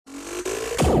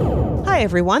Hi,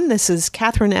 everyone. This is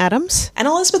Catherine Adams. And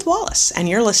Elizabeth Wallace. And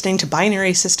you're listening to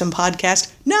Binary System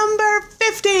Podcast number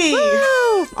 50!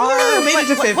 Woo! Made it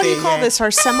to 50. What do you call this?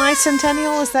 Our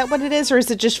semi-centennial? Is that what it is? Or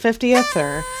is it just 50th?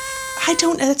 Or... I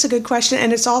don't know. That's a good question.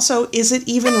 And it's also, is it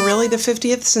even really the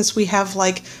 50th since we have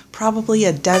like probably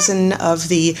a dozen of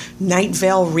the Night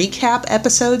Vale recap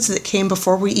episodes that came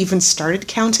before we even started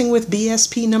counting with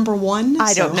BSP number 1?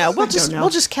 I don't know. We'll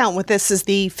just count with this as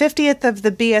the 50th of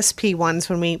the BSP ones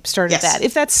when we started that.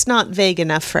 If that's not vague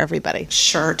enough for everybody.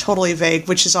 Sure, totally vague,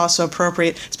 which is also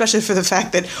appropriate, especially for the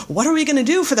fact that what are we going to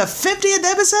do for the 50th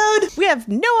episode? We have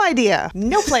no idea.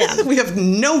 No plan. We have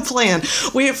no plan.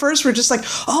 We at first were just like,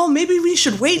 oh, maybe we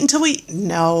should wait until we...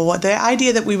 No, the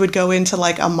idea that we would go into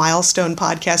like a milestone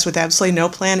podcast with absolutely no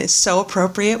plan is so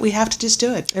appropriate. We have to just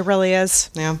do it. It really is.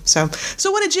 Yeah. So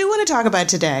what did you want to talk about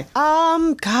today?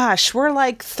 Gosh, we're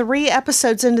like 3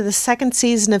 episodes into the second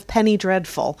season of Penny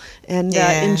Dreadful and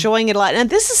enjoying it a lot. And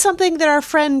this is something that our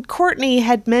friend Courtney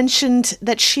had mentioned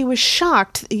that she was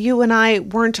shocked you and I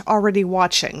weren't already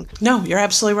watching. No, you're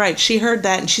absolutely right. She heard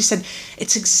that and she said,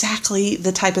 it's exactly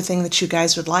the type of thing that you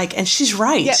guys would like. And she's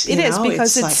right. Yeah, it is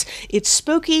because it's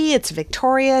spooky, it's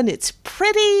Victorian, it's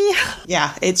pretty.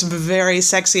 Yeah, it's very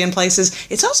sexy in places.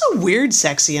 It's also weird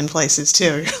sexy in places,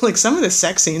 too. Like, some of the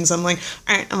sex scenes, I'm like,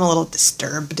 all right, I'm a little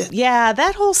disturbed. Yeah,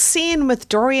 that whole scene with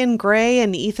Dorian Gray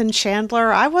and Ethan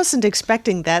Chandler, I wasn't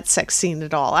expecting that sex scene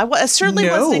at all. I certainly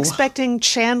wasn't expecting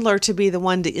Chandler to be the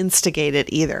one to instigate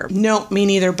it either. No, me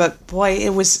neither, but boy,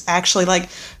 it was actually like,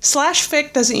 slash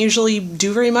fic doesn't usually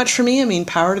do very much for me. I mean,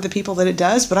 power to the people that it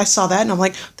does, but I saw that and I'm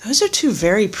like, those are 2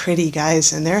 very pretty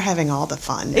guys and they're having all the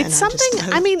fun. It's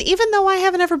something, I mean, even though I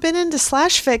haven't ever been into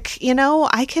slash fic,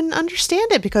 I can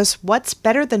understand it because what's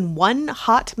better than 1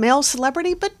 hot male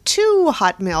celebrity, but 2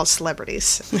 hot male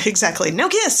celebrities? Exactly. No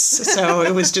kiss. So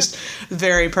it was just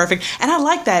very perfect. And I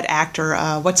like that actor,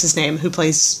 what's his name, who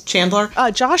plays Chandler?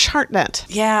 Josh Hartnett.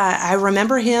 Yeah, I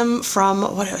remember him from,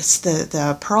 what was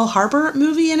the Pearl Harbor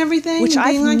movie and everything? Which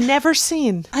I've never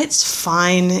seen. It's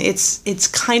fine. It's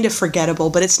kind of forgettable,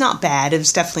 but it's not bad. It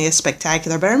was definitely a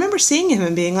spectacular. But I remember seeing him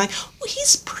and being like, well,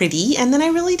 he's pretty. And then I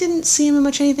really didn't see him in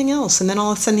much anything else. And then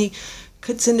all of a sudden he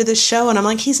cuts into this show and I'm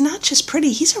like, he's not just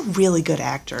pretty, he's a really good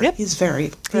actor. Yep. He's very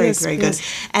good.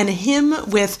 And him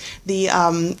with the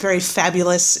very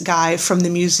fabulous guy from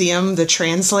the museum, the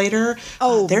translator,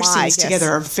 their scenes together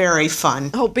are very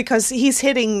fun. Oh, because he's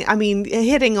hitting on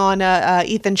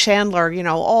Ethan Chandler,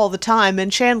 all the time,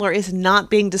 and Chandler is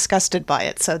not being disgusted by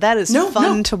it. So that is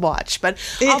fun to watch. But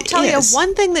I'll tell you,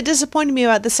 one thing that disappointed me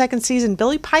about the second season,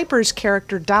 Billie Piper's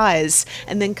character dies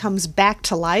and then comes back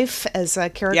to life as a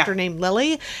character named Lily.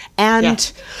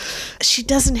 And she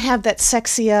doesn't have that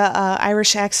sexy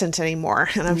Irish accent anymore.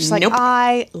 And I'm just like,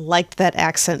 I liked that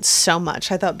accent so much.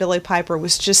 I thought Billie Piper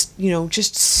was just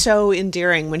so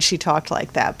endearing when she talked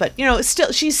like that. But,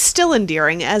 she's still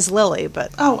endearing as Lily.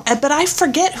 But but I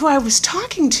forget who I was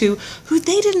talking to, who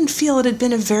they didn't feel it had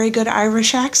been a very good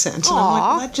Irish accent. And I'm like,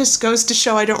 well, that just goes to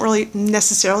show I don't really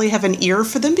necessarily have an ear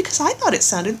for them because I thought it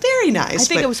sounded very nice. I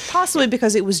think it was possibly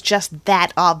because it was just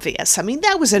that obvious. I mean,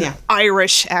 that was an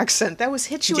Irish accent. That was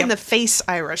hit you in the face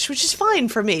Irish, which is fine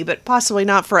for me, but possibly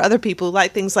not for other people who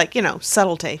like things like,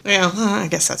 subtlety. Yeah, I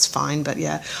guess that's fine, but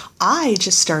yeah. I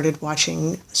just started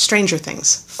watching Stranger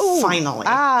Things, finally.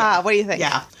 What do you think?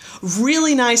 Yeah.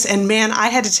 Really nice, and man, I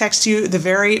had to text you the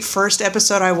very first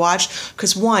episode I watched,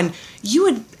 because one, you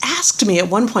had asked me at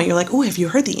one point, you're like, oh, have you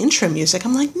heard the intro music?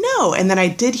 I'm like, no, and then I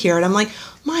did hear it. I'm like,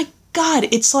 my God,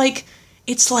 it's like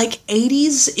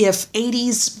 80s, if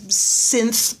 80s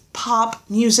synth pop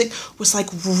music was like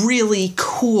really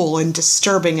cool and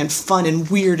disturbing and fun and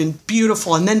weird and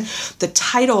beautiful. And then the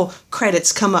title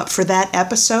credits come up for that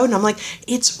episode. And I'm like,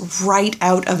 it's right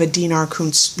out of a Dinar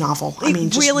Kuntz novel. I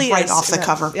mean, just really right off the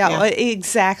cover. Yeah,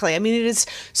 exactly. I mean, it is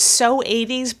so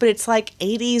 80s, but it's like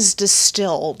 80s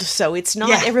distilled. So it's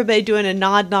not everybody doing a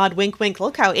nod, wink, wink.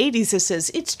 Look how 80s this is.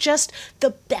 It's just the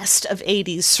best of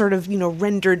 80s sort of,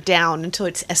 rendered down into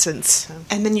its essence.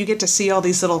 And then you get to see all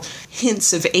these little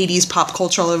hints of 80s pop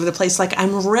culture all over the place. Like,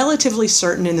 I'm relatively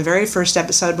certain in the very first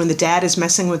episode when the dad is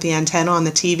messing with the antenna on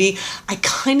the TV, I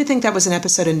kind of think that was an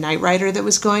episode of Knight Rider that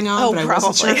was going on, but I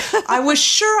wasn't sure. I was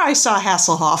sure I saw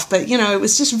Hasselhoff, but, it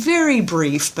was just very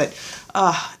brief, but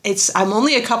I'm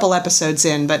only a couple episodes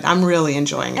in, but I'm really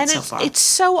enjoying it so far. It's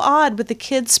so odd with the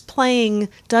kids playing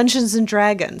Dungeons and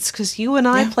Dragons, because you and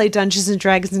I played Dungeons and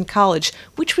Dragons in college,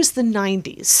 which was the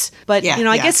 90s. But,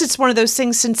 I guess it's one of those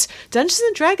things, since Dungeons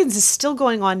and Dragons is still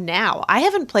going on now. I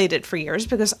haven't played it for years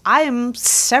because I am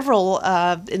several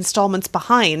installments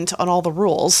behind on all the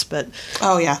rules, but...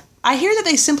 Oh, yeah. I hear that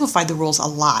they simplified the rules a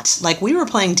lot. Like, we were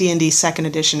playing D&D 2nd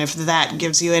edition, if that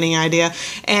gives you any idea.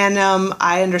 And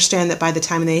I understand that by the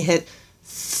time they hit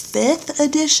 5th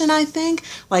edition, I think,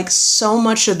 like, so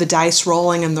much of the dice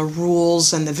rolling and the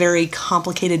rules and the very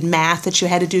complicated math that you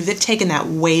had to do, they've taken that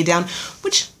way down,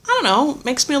 which, I don't know,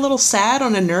 makes me a little sad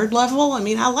on a nerd level. I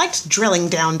mean, I liked drilling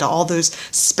down to all those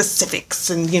specifics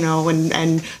and, you know, and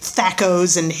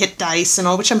THACOs and hit dice and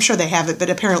all, which I'm sure they have it, but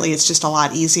apparently it's just a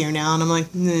lot easier now. And I'm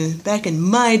like, back in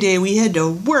my day, we had to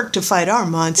work to fight our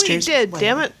monsters. We did,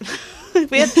 damn it.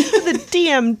 We had the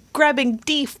DM grabbing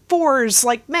D4s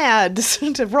like mad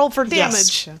to roll for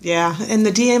damage. Yes. Yeah, and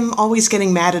the DM always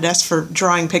getting mad at us for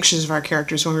drawing pictures of our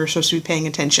characters when we were supposed to be paying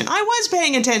attention. I was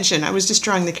paying attention. I was just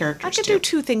drawing the characters. I could do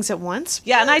two things at once.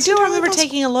 Yeah, and I do remember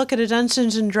taking a look at a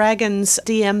Dungeons & Dragons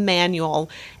DM manual,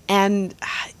 and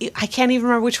I can't even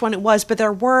remember which one it was, but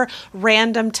there were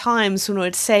random times when it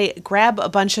would say, grab a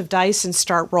bunch of dice and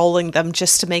start rolling them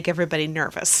just to make everybody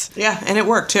nervous. Yeah, and it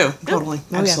worked too. Totally.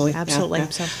 Absolutely. Oh, yeah, absolutely. Yeah.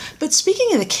 So. But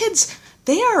speaking of the kids,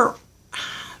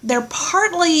 they're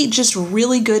partly just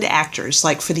really good actors,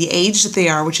 like for the age that they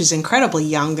are, which is incredibly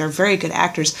young. They're very good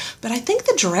actors. But I think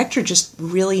the director just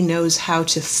really knows how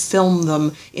to film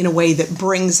them in a way that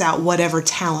brings out whatever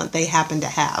talent they happen to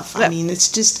have. Yep. I mean,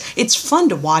 it's fun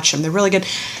to watch them. They're really good.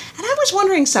 And I was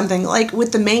wondering something, like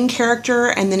with the main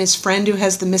character and then his friend who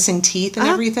has the missing teeth and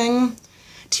everything.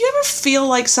 Do you ever feel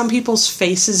like some people's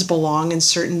faces belong in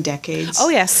certain decades? Oh,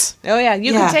 yes. Oh, yeah.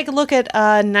 You can take a look at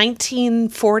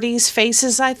 1940s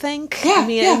faces, I think. Yeah, I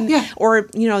mean, Or,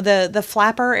 you know, the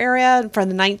flapper area from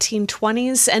the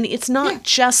 1920s. And it's not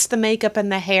just the makeup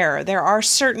and the hair. There are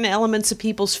certain elements of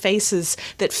people's faces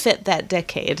that fit that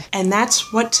decade. And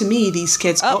that's what, to me, these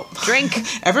kids... Oh, drink.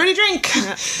 Everybody drink.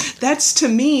 Yeah. To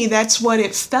me, that's what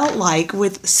it felt like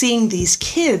with seeing these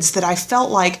kids, that I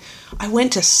felt like I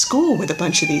went to school with a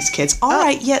bunch of these kids. All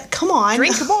right, come on.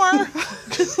 Drink more.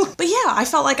 But yeah, I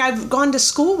felt like I've gone to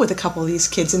school with a couple of these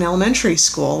kids in elementary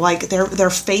school. Like their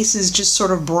faces just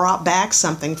sort of brought back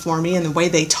something for me, and the way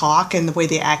they talk and the way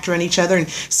they act around each other, and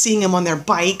seeing them on their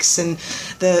bikes and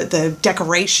the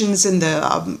decorations and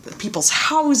the people's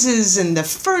houses and the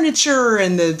furniture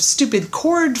and the stupid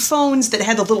cord phones that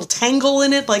had the little tangle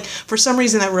in it. Like, for some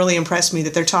reason that really impressed me,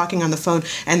 that they're talking on the phone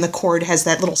and the cord has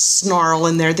that little snarl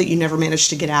in there that you never managed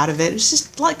to get out of it. It's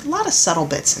just like a lot of subtle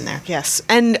bits in there. Yes.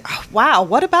 And wow,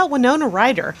 what about Winona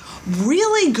Ryder?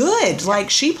 Really good.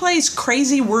 Like, she plays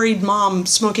crazy, worried mom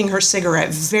smoking her cigarette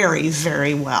very,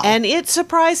 very well. And it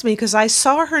surprised me because I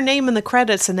saw her name in the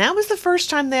credits, and that was the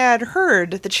first time that I'd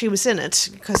heard that she was in it,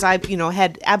 because I,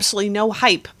 had absolutely no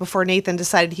hype before Nathan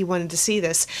decided he wanted to see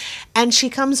this. And she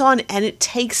comes on, and it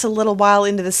takes a little while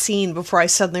into the scene before I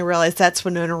suddenly realized that's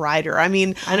Winona Ryder. I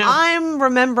mean, I'm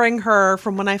remembering her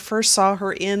from when I first saw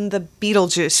her in the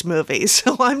Beetlejuice movie.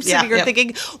 So I'm sitting here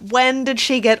thinking, when did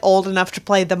she get old enough to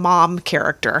play the mom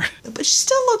character? But she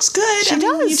still looks good. She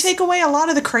does. You take away a lot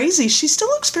of the crazy, she still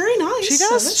looks very nice. She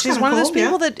does. So she's one of those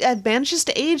people that manages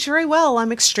to age very well.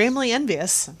 I'm extremely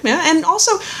envious. Yeah, and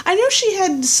also, I know she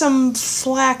had some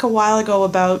flack a while ago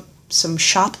about some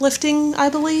shoplifting, I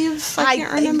believe. I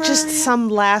can't remember. Just some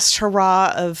last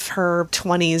hurrah of her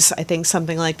 20s, I think,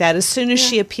 something like that. As soon as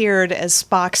she appeared as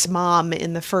Spock's mom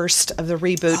in the first of the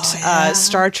reboot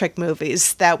Star Trek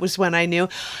movies, that was when I knew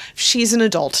she's an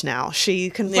adult now. She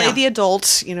can play the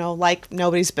adult, like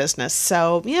nobody's business.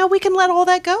 So, we can let all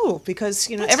that go because,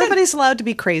 that's everybody's allowed to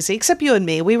be crazy, except you and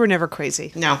me. We were never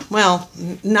crazy. No. Well,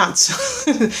 not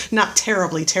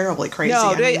terribly, terribly crazy.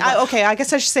 No, I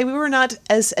guess I should say we were not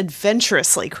as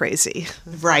adventurously crazy.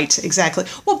 Right, exactly.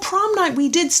 Well, prom night, we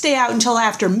did stay out until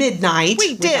after midnight.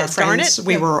 We did, our friends. darn it.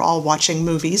 We were all watching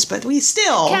movies, but we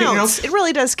still... It counts. It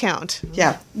really does count.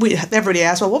 Yeah. Everybody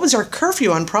asked, well, what was our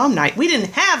curfew on prom night? We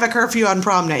didn't have a curfew on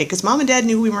prom night because Mom and Dad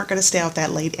knew we weren't going to stay out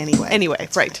that late anyway. Anyway,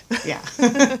 right. Yeah.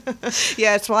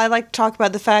 Yeah, it's why I like to talk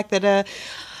about the fact that,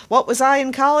 what was I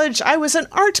in college? I was an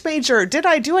art major. Did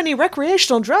I do any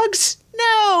recreational drugs?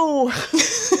 No.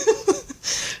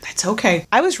 That's okay.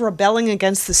 I was rebelling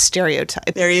against the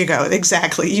stereotype. There you go.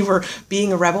 Exactly. You were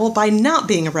being a rebel by not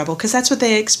being a rebel, because that's what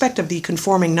they expect of the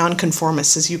conforming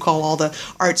nonconformists, as you call all the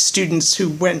art students who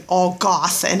went all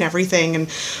goth and everything and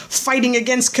fighting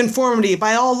against conformity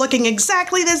by all looking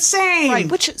exactly the same. Right,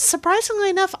 which, surprisingly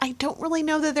enough, I don't really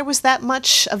know that there was that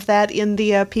much of that in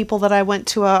the people that I went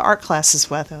to art classes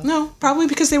with. No, probably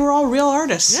because they were all real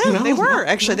artists. Yeah, they were,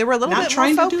 actually. They were a little bit more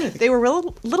trying to do it. They were a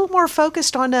little more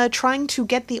focused on trying to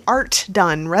get the art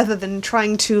done rather than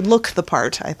trying to look the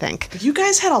part, I think. You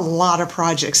guys had a lot of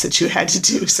projects that you had to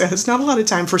do, so it's not a lot of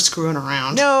time for screwing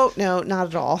around. No, not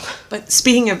at all. But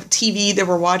speaking of TV that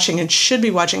we're watching and should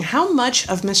be watching, how much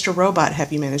of Mr. Robot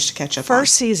have you managed to catch up on?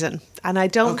 First season. And I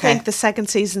don't think the second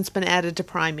season's been added to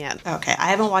Prime yet. Okay, I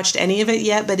haven't watched any of it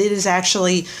yet, but it is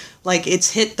actually, like,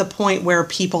 it's hit the point where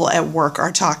people at work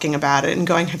are talking about it and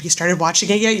going, have you started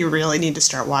watching it yet? You really need to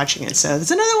start watching it. So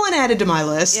there's another one added to my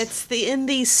list. It's in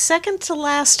the second to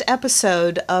last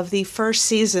episode of the first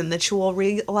season that you will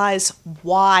realize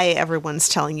why everyone's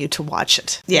telling you to watch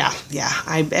it. Yeah.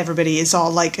 Everybody is all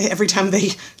like, every time they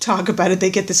talk about it, they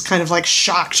get this kind of like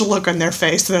shocked look on their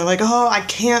face. They're like, oh, I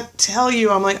can't tell you.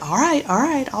 I'm like, all right.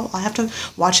 I'll have to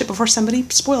watch it before somebody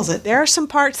spoils it. There are some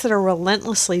parts that are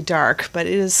relentlessly dark, but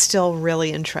it is still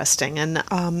really interesting. And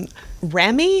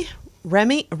Rami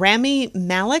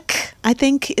Malek, I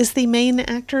think, is the main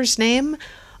actor's name.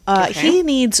 He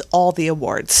needs all the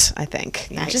awards, I think.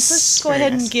 Nice. Just let's go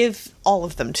ahead and give all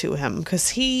of them to him because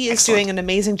he is doing an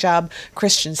amazing job.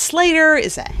 Christian Slater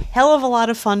is a hell of a lot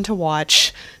of fun to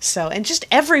watch. So, and just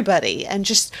everybody, and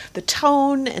just the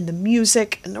tone and the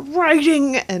music and the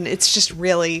writing, and it's just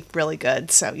really, really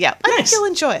good. So, yeah, I think you'll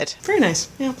enjoy it. Very nice.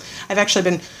 Yeah, I've actually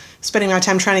been spending my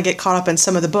time trying to get caught up in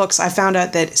some of the books. I found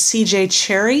out that C.J.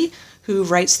 Cherry, who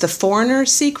writes the Foreigner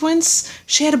sequence,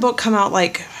 she had a book come out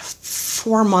like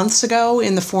 4 months ago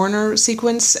in the Foreigner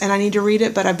sequence, and I need to read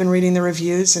it, but I've been reading the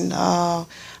reviews, and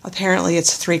apparently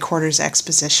it's 3/4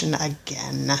 exposition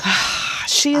again.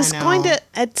 She is going to,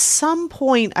 at some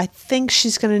point, I think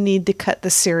she's going to need to cut the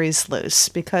series loose,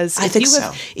 because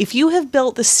if you have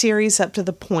built the series up to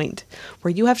the point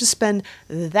where you have to spend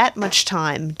that much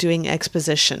time doing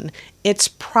exposition, it's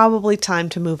probably time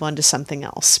to move on to something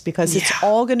else, because it's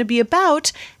all going to be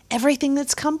about everything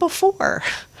that's come before.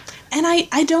 And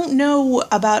I don't know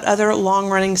about other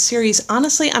long-running series.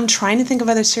 Honestly, I'm trying to think of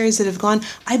other series that have gone.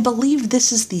 I believe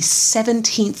this is the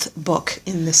 17th book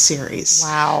in the series.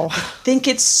 Wow. I think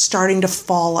it's starting to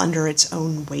fall under its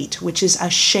own weight, which is a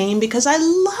shame because I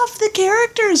love the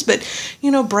characters. But,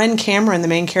 you know, Bren Cameron, the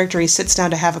main character, he sits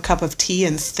down to have a cup of tea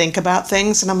and think about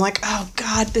things. And I'm like, oh,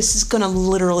 God, this is going to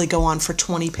literally go on for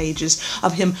 20 pages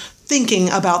of him thinking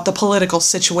about the political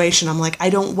situation. I'm like,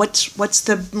 what's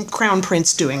the Crown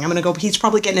Prince doing? He's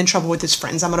probably getting in trouble with his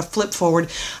friends. I'm going to flip forward.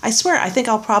 I swear, I think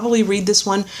I'll probably read this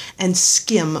one and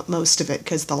skim most of it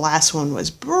because the last one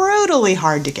was brutally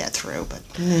hard to get through.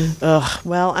 But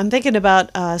Well, I'm thinking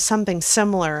about something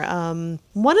similar.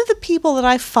 One of the people that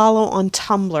I follow on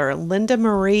Tumblr, Linda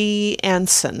Marie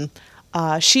Anson,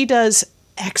 she does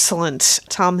excellent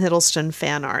Tom Hiddleston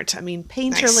fan art. I mean,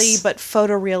 painterly, but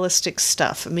photorealistic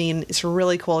stuff. I mean, it's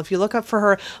really cool. If you look up for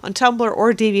her on Tumblr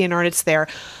or DeviantArt, it's there.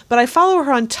 But I follow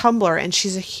her on Tumblr, and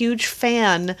she's a huge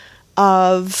fan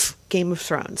of Game of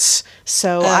Thrones.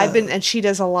 So and she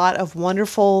does a lot of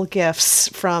wonderful GIFs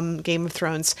from Game of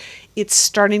Thrones. It's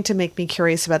starting to make me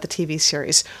curious about the TV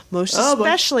series, most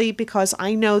especially because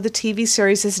I know the TV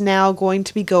series is now going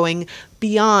to be going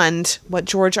beyond what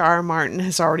George R.R. Martin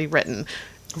has already written.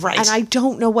 Right. And I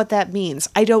don't know what that means.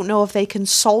 I don't know if they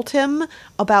consult him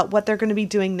about what they're going to be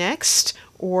doing next,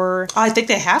 or I think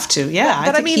they have to. Yeah,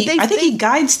 but I think he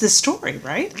guides the story,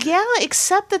 right? Yeah,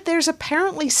 except that there's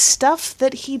apparently stuff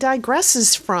that he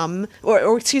digresses from,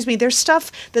 or excuse me, there's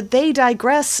stuff that they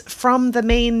digress from the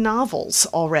main novels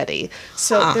already.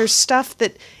 So there's stuff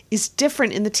that is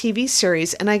different in the TV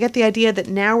series, and I get the idea that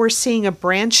now we're seeing a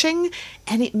branching,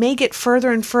 and it may get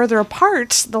further and further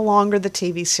apart the longer the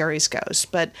TV series goes.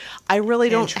 But I really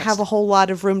don't have a whole lot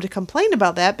of room to complain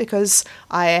about that because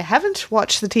I haven't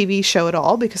watched the TV show at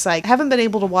all, because I haven't been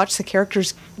able to watch the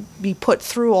characters be put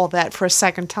through all that for a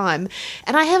second time,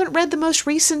 and I haven't read the most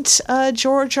recent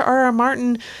George R.R.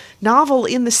 Martin novel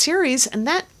in the series, and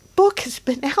that book has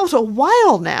been out a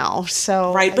while now,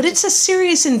 so right. But it's a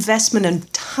serious investment in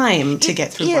time to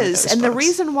get through. It is, and the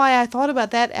reason why I thought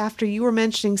about that after you were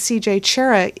mentioning C.J.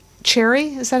 Cherry,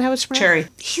 is that how it's pronounced? Cherry.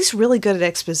 He's really good at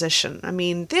exposition. I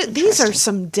mean, these are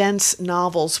some dense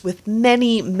novels with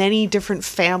many, many different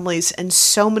families and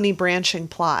so many branching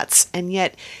plots, and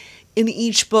yet in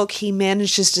each book he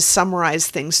manages to summarize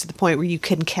things to the point where you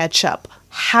can catch up.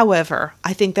 However,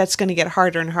 I think that's going to get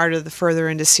harder and harder the further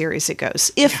into series it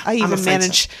goes, if I even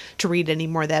manage to read any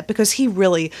more of that, because he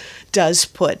really does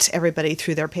put everybody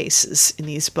through their paces in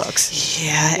these books.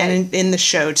 Yeah, and in the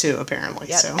show too, apparently.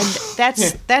 Yeah, so.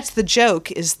 And that's the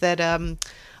joke, is that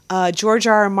George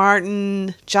R.R.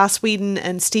 Martin, Joss Whedon,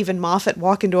 and Stephen Moffat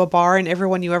walk into a bar and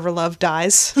everyone you ever loved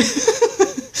dies.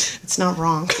 It's not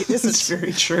wrong. It's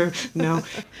very true. No.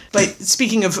 But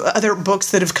speaking of other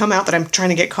books that have come out that I'm trying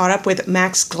to get caught up with,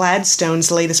 Max Gladstone's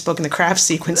latest book in the Craft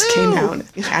Sequence came out.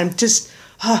 I'm just...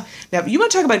 Now, you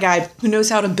want to talk about a guy who knows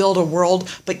how to build a world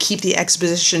but keep the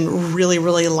exposition really,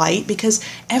 really light, because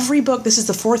every book, this is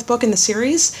the 4th book in the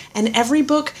series, and every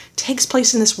book takes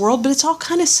place in this world, but it's all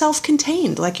kind of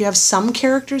self-contained. Like, you have some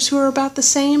characters who are about the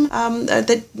same,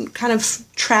 that kind of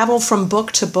travel from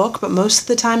book to book, but most of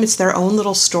the time it's their own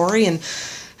little story, and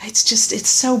it's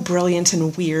so brilliant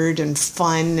and weird and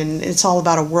fun, and it's all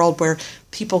about a world where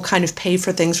people kind of pay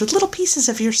for things with little pieces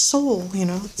of your soul,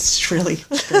 It's really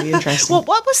very interesting. Well,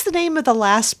 what was the name of the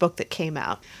last book that came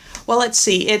out? Well, let's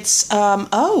see. It's,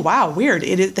 oh, wow, weird.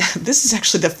 This is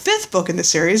actually the 5th book in the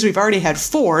series. We've already had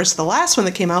 4. So the last one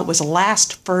that came out was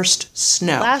Last First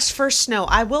Snow. Last First Snow.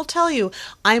 I will tell you,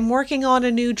 I'm working on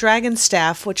a new dragon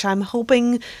staff, which I'm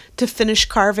hoping to finish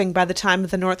carving by the time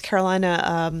of the North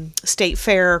Carolina State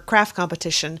Fair craft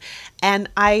competition. And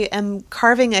I am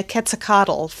carving a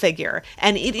Quetzalcoatl figure.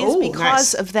 And it is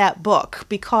because of that book,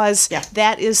 because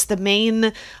that is the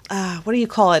main, what do you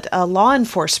call it, law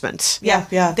enforcement.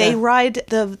 Yeah. They ride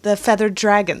the feathered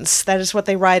dragons. That is what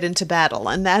they ride into battle.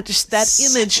 And that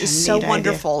image is so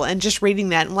wonderful. And just reading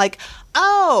that, I'm like,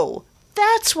 oh,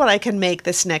 that's what I can make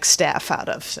this next staff out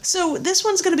of. So this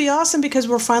one's going to be awesome because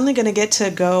we're finally going to get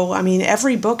to go. I mean,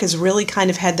 every book has really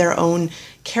kind of had their own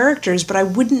characters, but I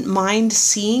wouldn't mind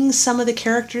seeing some of the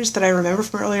characters that I remember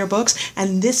from earlier books.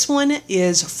 And this one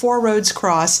is Four Roads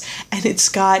Cross, and it's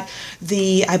got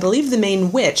I believe the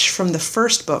main witch from the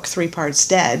first book, Three Parts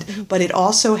Dead, but it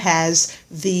also has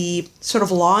the sort of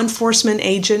law enforcement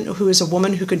agent who is a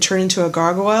woman who could turn into a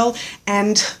gargoyle,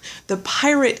 and the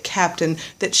pirate captain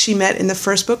that she met in the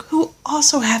first book, who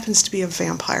also happens to be a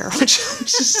vampire, which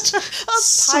is just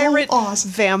a pirate awesome.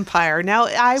 Vampire. Now,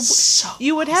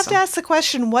 you would have to ask the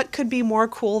question, what could be more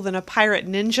cool than a pirate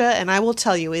ninja? And I will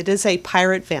tell you, it is a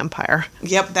pirate vampire.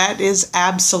 Yep, that is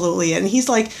absolutely it. And he's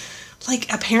like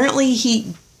apparently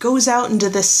he goes out into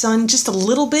the sun just a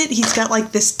little bit. He's got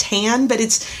like this tan, but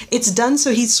it's done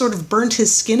so he's sort of burnt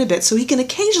his skin a bit, so he can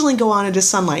occasionally go on into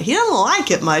sunlight. He doesn't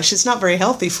like it much. It's not very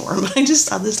healthy for him. But I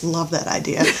just love that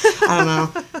idea. I don't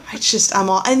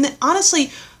know. And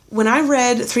honestly, when I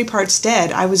read Three Parts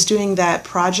Dead, I was doing that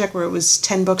project where it was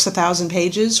 10 books, 1,000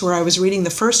 pages, where I was reading the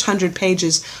first 100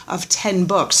 pages of 10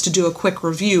 books to do a quick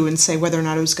review and say whether or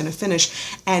not I was going to finish.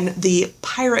 And the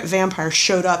pirate vampire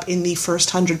showed up in the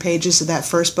first 100 pages of that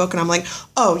first book, and I'm like,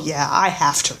 oh yeah, I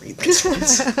have to read this one.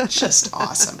 It's just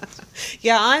awesome.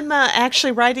 Yeah, I'm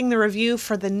actually writing the review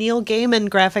for the Neil Gaiman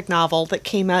graphic novel that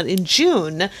came out in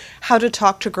June, How to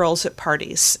Talk to Girls at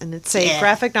Parties. And it's a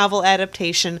graphic novel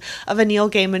adaptation of a Neil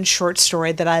Gaiman short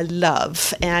story that I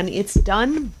love. And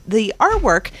the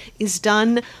artwork is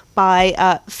done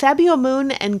by Fabio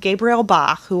Moon and Gabriel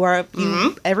Ba, who are,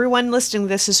 everyone listening to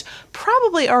this has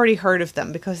probably already heard of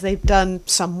them because they've done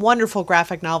some wonderful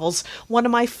graphic novels. One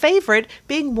of my favorite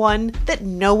being one that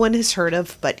no one has heard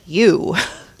of but you.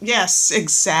 Yes,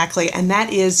 exactly. And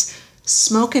that is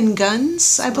Smoke and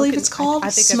Guns, I believe it's called.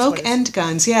 I think Smoke and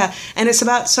Guns, yeah. And it's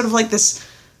about sort of like this,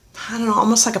 I don't know,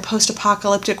 almost like a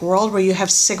post-apocalyptic world where you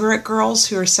have cigarette girls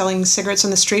who are selling cigarettes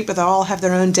on the street, but they all have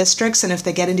their own districts, and if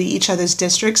they get into each other's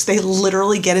districts, they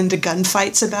literally get into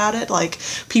gunfights about it, like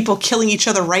people killing each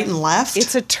other right and left.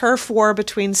 It's a turf war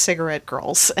between cigarette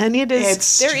girls, and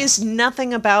there is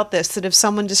nothing about this that if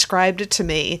someone described it to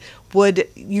me would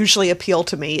usually appeal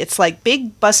to me. It's like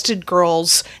big busted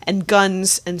girls and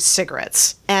guns and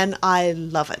cigarettes, and I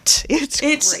love it. It's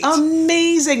great.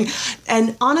 Amazing.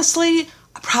 And honestly,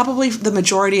 probably the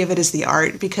majority of it is the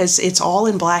art because it's all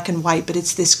in black and white, but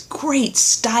it's this great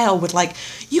style with like,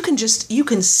 you can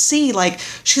see like,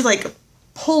 she like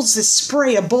pulls this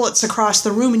spray of bullets across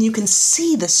the room and you can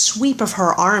see the sweep of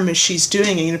her arm as she's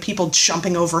doing it, people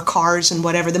jumping over cars and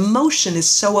whatever. The motion is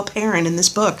so apparent in this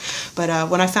book. But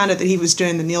when I found out that he was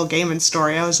doing the Neil Gaiman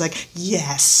story, I was like,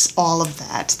 yes, all of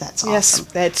that. That's awesome. Yes,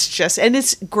 that's just, and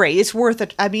it's great. It's worth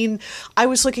it. I mean, I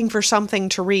was looking for something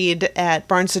to read at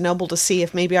Barnes & Noble to see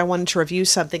if maybe I wanted to review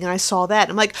something, and I saw that.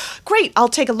 I'm like, great, I'll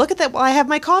take a look at that while I have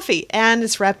my coffee. And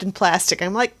it's wrapped in plastic.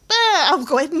 I'm like, I'll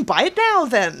go ahead and buy it now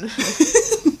then.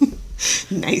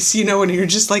 Nice. When you're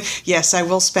just like, yes, I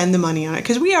will spend the money on it.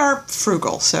 Because we are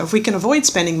frugal. So if we can avoid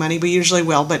spending money, we usually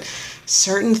will. But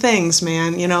certain things,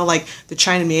 man, like the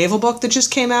China Medieval book that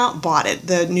just came out, bought it.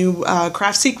 The new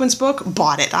Craft Sequence book,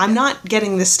 bought it. I'm not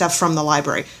getting this stuff from the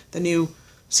library. The new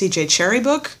C.J. Cherry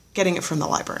book, getting it from the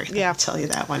library. Yeah. I'll tell you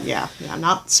that one. Yeah, I'm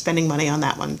not spending money on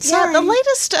that one. Sorry. Yeah, the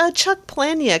latest Chuck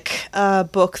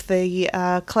Palahniuk book,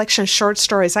 the collection of short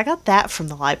stories, I got that from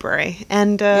the library.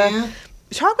 And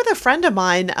talked with a friend of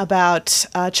mine about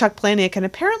Chuck Palahniuk, and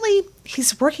apparently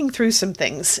he's working through some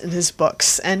things in his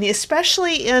books, and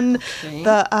especially in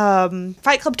the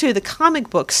Fight Club 2, the comic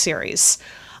book series.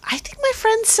 I think my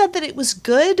friend said that it was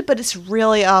good, but it's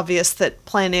really obvious that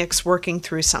Palahniuk's working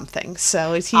through something.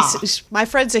 So my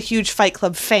friend's a huge Fight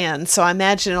Club fan, so I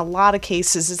imagine in a lot of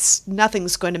cases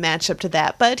nothing's going to match up to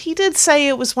that. But he did say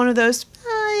it was one of those,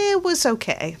 it was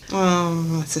okay.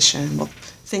 Oh, that's a shame. Well,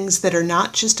 things that are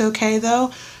not just okay,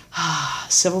 though.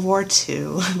 Civil War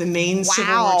II, the main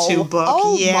Civil War II book.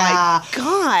 Oh, my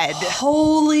God.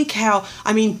 Holy cow.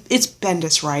 I mean, it's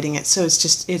Bendis writing it, so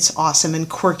it's awesome and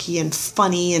quirky and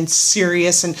funny and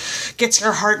serious and gets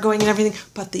your heart going and everything.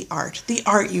 But the art,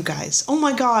 you guys. Oh,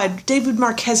 my God. David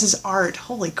Marquez's art.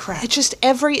 Holy crap. It's just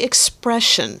every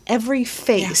expression, every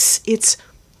face. Yeah. It's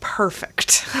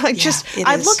perfect.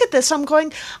 I look at this, I'm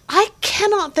going, I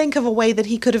cannot think of a way that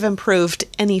he could have improved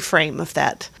any frame of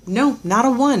that. No, not a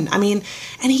one. I mean,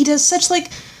 and he does such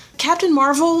Captain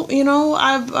Marvel,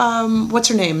 what's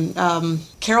her name?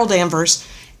 Carol Danvers.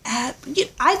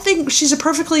 I think she's a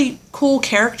perfectly cool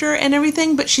character and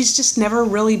everything, but she's just never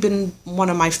really been one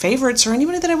of my favorites or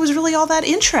anybody that I was really all that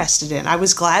interested in. I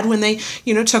was glad when they,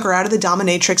 took her out of the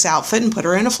dominatrix outfit and put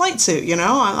her in a flight suit,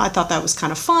 I thought that was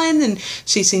kind of fun, and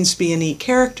she seems to be a neat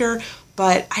character,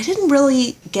 but I didn't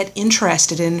really get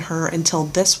interested in her until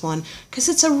this one, because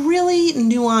it's a really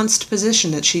nuanced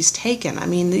position that she's taken. I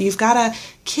mean, you've got a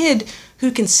kid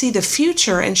who can see the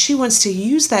future, and she wants to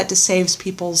use that to save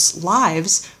people's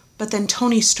lives. But then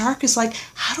Tony Stark is like,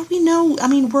 how do we know? I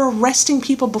mean, we're arresting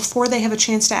people before they have a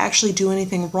chance to actually do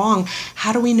anything wrong.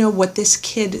 How do we know what this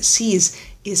kid sees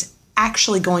is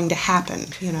actually going to happen,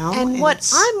 And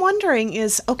what I'm wondering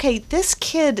is, okay, this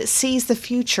kid sees the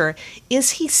future.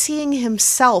 Is he seeing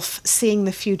himself seeing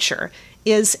the future?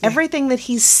 Is everything that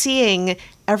he's seeing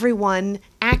everyone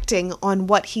acting on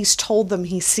what he's told them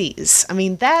he sees? I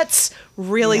mean, that's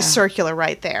really circular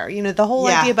right there. The whole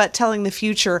idea about telling the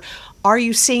future, are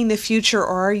you seeing the future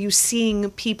or are you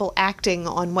seeing people acting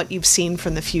on what you've seen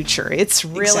from the future? It's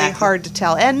really hard to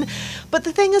tell. But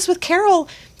the thing is with Carol,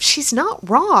 she's not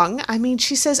wrong. I mean,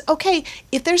 she says, okay,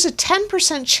 if there's a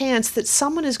 10% chance that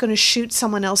someone is going to shoot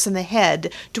someone else in the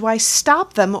head, do I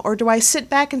stop them or do I sit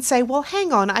back and say, well,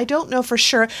 hang on, I don't know for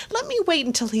sure. Let me wait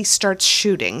until he starts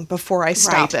shooting before I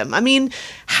stop him. I mean,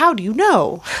 how do you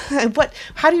know?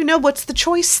 How do you know what's the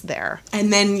choice there?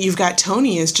 And then you've got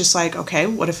Tony is just like, okay,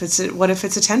 what if it's a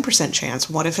 10% chance?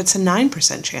 What if it's a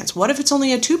 9% chance? What if it's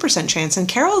only a 2% chance? And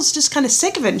Carol's just kind of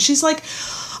sick of it. And she's like,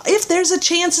 if there's a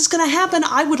chance it's going to happen,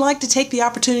 I would like to take the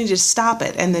opportunity to stop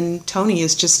it. And then Tony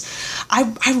is just,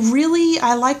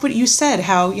 I like what you said,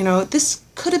 how, this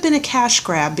could have been a cash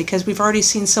grab because we've already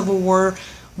seen Civil War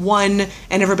I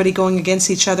and everybody going against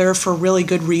each other for really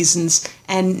good reasons.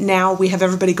 And now we have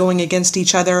everybody going against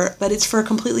each other, but it's for a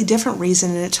completely different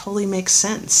reason and it totally makes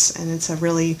sense. And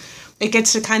it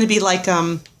gets to kind of be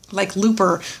like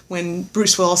Looper, when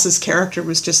Bruce Willis's character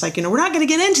was just like, we're not going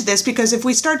to get into this because if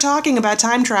we start talking about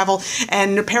time travel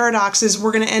and paradoxes,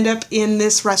 we're going to end up in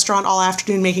this restaurant all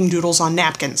afternoon making doodles on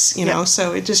napkins,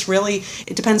 So it just really,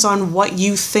 it depends on what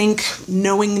you think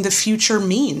knowing the future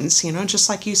means, just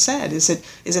like you said. Is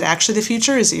it actually the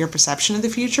future? Is it your perception of the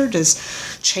future? Does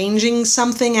changing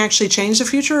something actually change the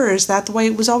future, or is that the way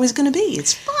it was always going to be?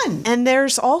 It's fun. And there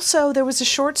was a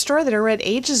short story that I read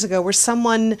ages ago where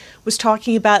someone was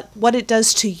talking about what it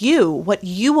does to you, what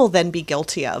you will then be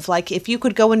guilty of. Like, if you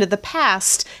could go into the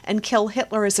past and kill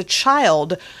Hitler as a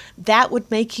child, that would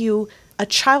make you a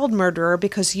child murderer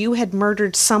because you had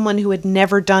murdered someone who had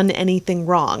never done anything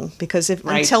wrong. Because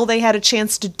until they had a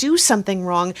chance to do something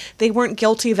wrong, they weren't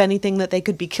guilty of anything that they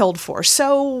could be killed for.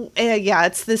 So,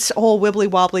 it's this whole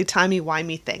wibbly-wobbly,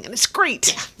 timey-wimey thing, and it's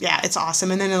great. Yeah, it's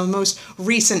awesome. And then in the most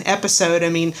recent episode, I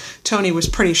mean, Tony was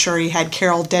pretty sure he had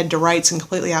Carol dead to rights and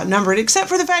completely outnumbered, except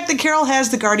for the fact that Carol has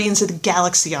the Guardians of the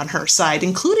Galaxy on her side,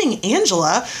 including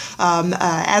Angela,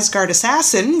 Asgard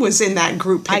Assassin, was in that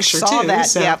group picture, too. I saw that,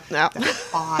 so. Yep.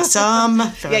 Awesome.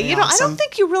 Very awesome. I don't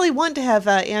think you really want to have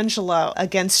Angela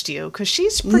against you because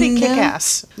she's pretty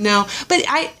kick-ass. No, but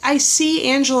I see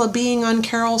Angela being on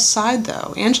Carol's side,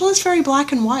 though. Angela's very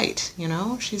black and white,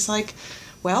 She's like,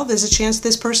 well, there's a chance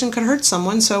this person could hurt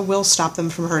someone, so we'll stop them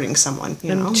from hurting someone,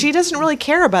 And she doesn't really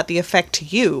care about the effect to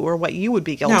you or what you would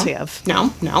be guilty of.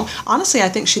 No. Honestly, I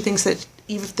think she thinks that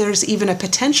if there's even a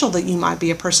potential that you might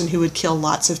be a person who would kill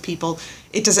lots of people,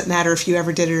 it doesn't matter if you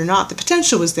ever did it or not. The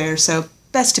potential was there, so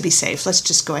best to be safe. Let's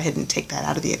just go ahead and take that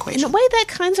out of the equation. In a way, that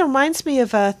kind of reminds me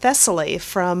of Thessaly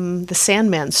from the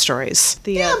Sandman stories.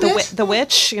 The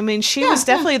witch. I mean, she was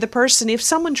definitely the person. If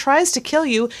someone tries to kill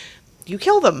you, you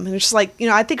kill them. And it's just like,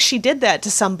 I think she did that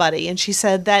to somebody, and she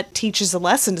said that teaches a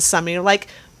lesson to somebody. You're like,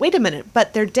 wait a minute,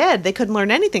 but they're dead. They couldn't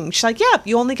learn anything. She's like, yeah,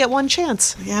 you only get one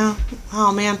chance. Yeah.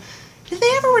 Oh, man. Did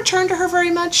they ever return to her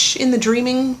very much in the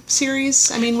Dreaming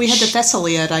series? I mean, we had the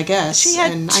Thessaliad, I guess. She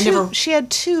had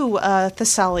two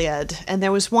Thessaliad, and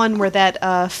there was one where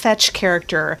that Fetch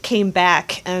character came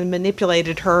back and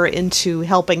manipulated her into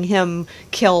helping him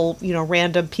kill,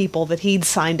 random people that he'd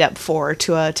signed up for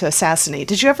to assassinate.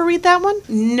 Did you ever read that one?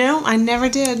 No, I never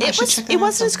did. It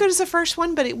wasn't as good as the first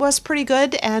one, but it was pretty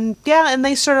good. And and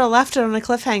they sort of left it on a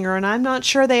cliffhanger, and I'm not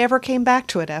sure they ever came back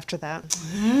to it after that.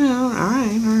 All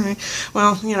right.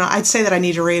 Well, I'd say that I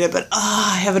need to read it, but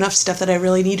I have enough stuff that I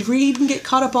really need to read and get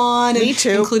caught up on. Me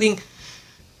too. Including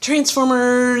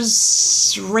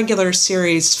Transformers regular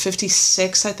series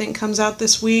 56, I think, comes out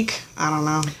this week. I don't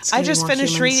know. I just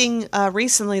finished reading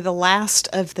recently the last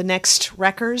of the next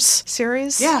Wreckers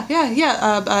series.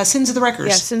 Yeah. Sins of the Wreckers.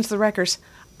 Yeah, Sins of the Wreckers.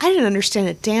 I didn't understand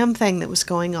a damn thing that was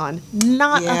going on.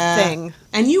 Not a thing.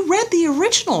 And you read the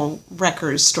original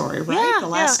Wreckers story, right? Yeah, the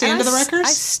last stand of the Wreckers? I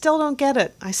still don't get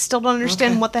it. I still don't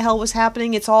understand what the hell was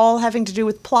happening. It's all having to do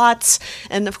with plots.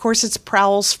 And, of course, it's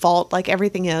Prowl's fault, like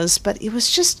everything is. But it was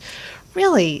just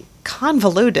really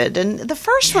convoluted, and the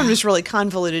first one was really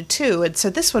convoluted too, and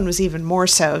so this one was even more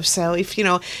so. So if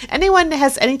anyone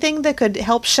has anything that could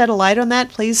help shed a light on that,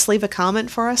 please leave a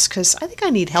comment for us, because I think I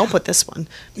need help with this one.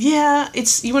 Yeah,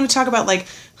 you want to talk about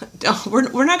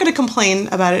we're not going to complain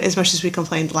about it as much as we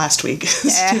complained last week.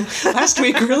 Yeah. Last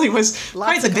week really was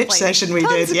quite the bitch session we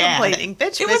did. Complaining.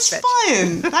 It was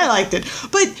fun. I liked it,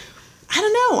 but I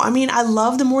don't know. I mean, I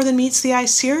love the More Than Meets the Eye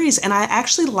series, and I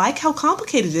actually like how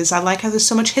complicated it is. I like how there's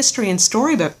so much history and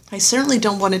story, but I certainly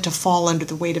don't want it to fall under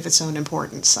the weight of its own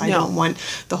importance. I don't want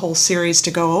the whole series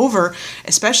to go over,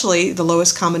 especially the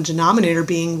lowest common denominator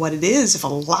being what it is. If a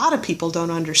lot of people don't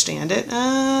understand it,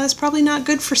 it's probably not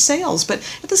good for sales. But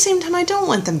at the same time, I don't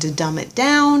want them to dumb it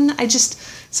down.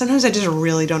 Sometimes I just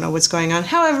really don't know what's going on.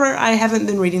 However, I haven't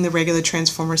been reading the regular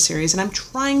Transformers series, and I'm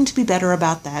trying to be better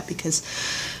about that because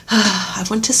I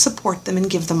want to support them and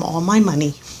give them all my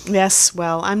money. Yes,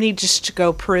 well, I need just to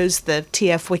go peruse the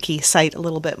TF Wiki site a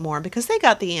little bit more because they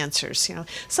got the answers.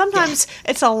 Sometimes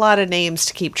it's a lot of names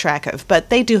to keep track of, but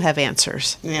they do have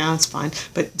answers. Yeah, that's fine.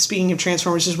 But speaking of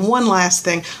Transformers, just one last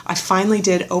thing. I finally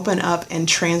did open up and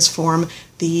transform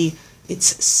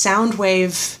it's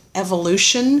Soundwave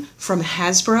Evolution from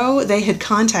Hasbro. They had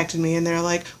contacted me and they're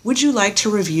like, would you like to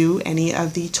review any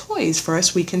of the toys for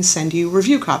us? We can send you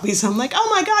review copies. I'm like, oh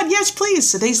my god, yes please.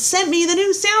 So they sent me the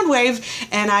new Soundwave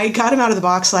and I got him out of the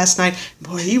box last night.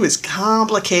 Boy, he was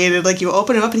complicated. Like, you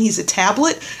open him up and he's a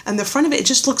tablet, and the front of it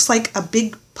just looks like a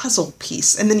big puzzle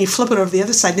piece, and then you flip it over the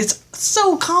other side and it's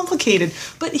so complicated,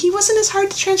 but he wasn't as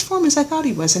hard to transform as I thought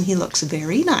he was, and he looks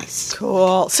very nice.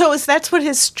 Cool. So that's what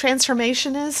his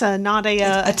transformation is? Not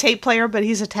a tape player, but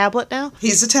he's a tablet now?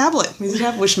 He's a tablet,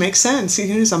 which makes sense.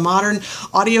 He's a modern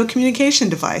audio communication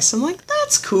device. I'm like,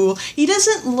 that's cool. He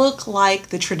doesn't look like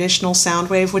the traditional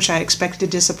Soundwave, which I expected to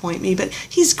disappoint me, but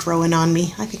he's growing on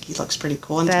me. I think he looks pretty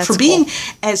cool. And that's for being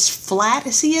as flat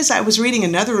as he is, I was reading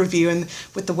another review, and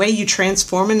with the way you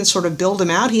transform and sort of build him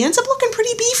out, he ends up looking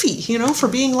pretty beefy, for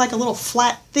being like a little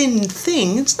flat, thin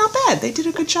thing. It's not bad. They did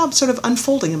a good job sort of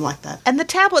unfolding him like that. And the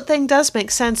tablet thing does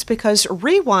make sense because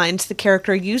Rewind, the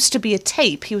character, used to be a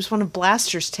tape. He was one of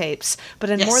Blaster's tapes, but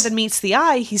in More Than Meets the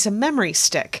Eye, he's a memory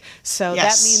stick. So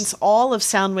that means all of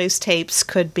Soundwave's tapes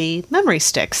could be memory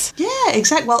sticks. Yeah,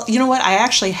 exactly. Well, you know what? I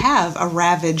actually have a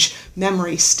Ravage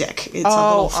memory stick. It's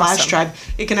a little flash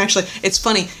drive. It can actually, it's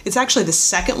funny, it's actually the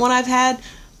second one I've had.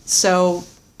 So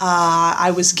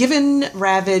I was given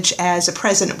Ravage as a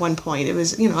present at one point. It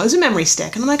was, it was a memory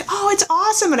stick. And I'm like, oh, it's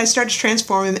awesome. And I started to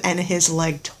transform him, and his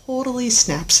leg totally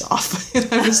snaps off.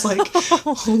 And I was like,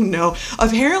 oh no.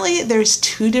 Apparently, there's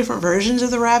two different versions of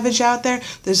the Ravage out there.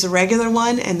 There's the regular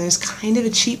one, and there's kind of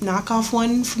a cheap knockoff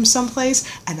one from someplace.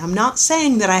 And I'm not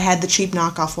saying that I had the cheap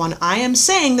knockoff one. I am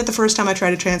saying that the first time I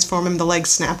tried to transform him, the leg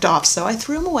snapped off. So I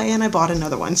threw him away, and I bought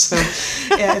another one. So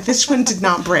this one did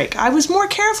not break. I was more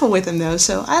careful with him, though,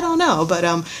 so I don't know, but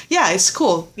it's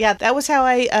cool. Yeah, that was how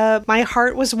my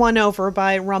heart was won over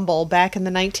by Rumble back in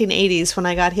the 1980s when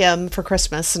I got him for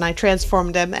Christmas, and I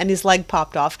transformed him, and his leg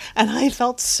popped off, and I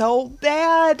felt so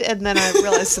bad, and then I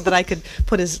realized that I could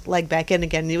put his leg back in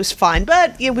again, and he was fine,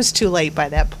 but it was too late by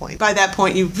that point. By that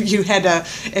point, you had,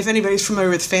 if anybody's familiar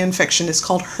with fan fiction, it's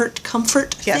called Hurt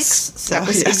Comfort Fix. So, that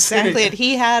was exactly it.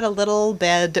 He had a little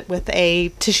bed with a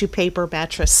tissue paper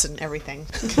mattress and everything.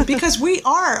 Because we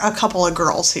are a couple of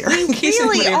girls here. We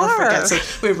really are.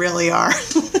 We really are.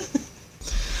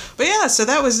 But yeah, so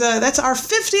that's our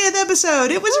 50th episode.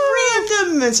 It was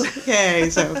random. It's okay.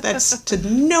 So that's to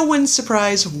no one's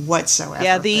surprise whatsoever.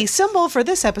 Yeah, the symbol for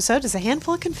this episode is a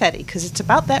handful of confetti because it's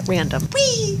about that random.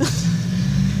 Whee!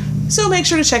 So make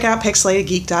sure to check out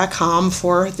pixelatedgeek.com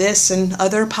for this and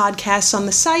other podcasts on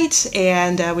the site.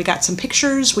 And we got some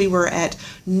pictures. We were at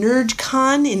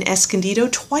NerdCon in Escondido,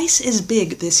 twice as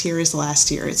big this year as last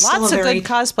year. It's lots of good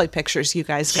cosplay pictures you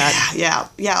guys got. Yeah.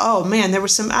 Oh, man, there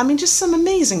was just some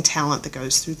amazing talent that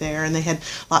goes through there. And they had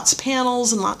lots of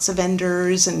panels and lots of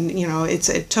vendors. And,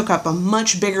 it took up a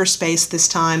much bigger space this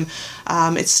time.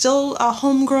 It's still a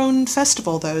homegrown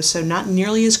festival, though, so not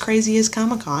nearly as crazy as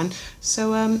Comic-Con.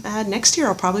 So next year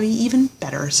will probably be even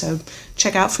better. So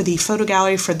check out for the photo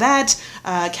gallery for that.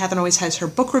 Catherine always has her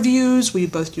book reviews. We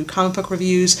both do comic book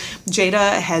reviews.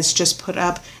 Jada has just put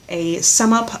up a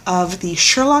sum up of the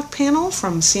Sherlock panel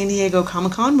from San Diego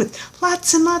Comic-Con with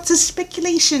lots and lots of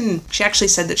speculation. She actually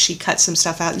said that she cut some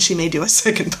stuff out and she may do a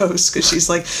second post because she's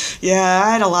like, yeah,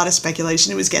 I had a lot of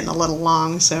speculation. It was getting a little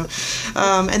long. So,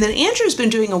 and then Andrew's been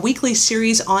doing a weekly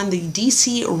series on the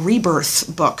DC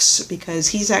Rebirth books because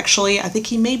he's actually, I think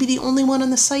he may be the only one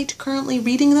on the site currently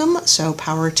reading them. So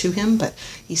power to him, but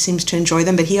he seems to enjoy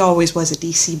them. But he always was a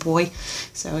DC boy.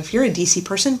 So if you're a DC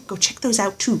person, go check those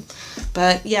out too.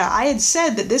 But yeah, I had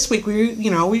said that this week we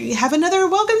have another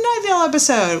Welcome to Night Vale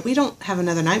episode. We don't have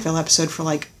another Night Vale episode for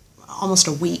like almost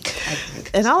a week, I think.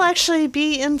 And I'll actually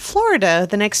be in Florida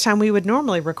the next time we would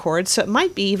normally record, so it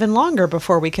might be even longer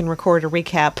before we can record a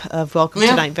recap of Welcome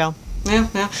to Night Vale.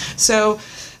 Yeah. So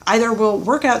either we'll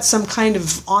work out some kind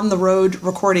of on-the-road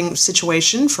recording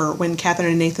situation for when Catherine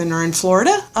and Nathan are in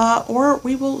Florida, or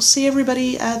we will see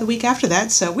everybody the week after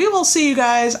that. So we will see you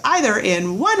guys either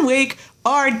in 1 week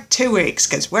or 2 weeks,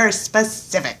 because we're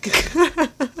specific.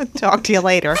 Talk to you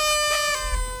later.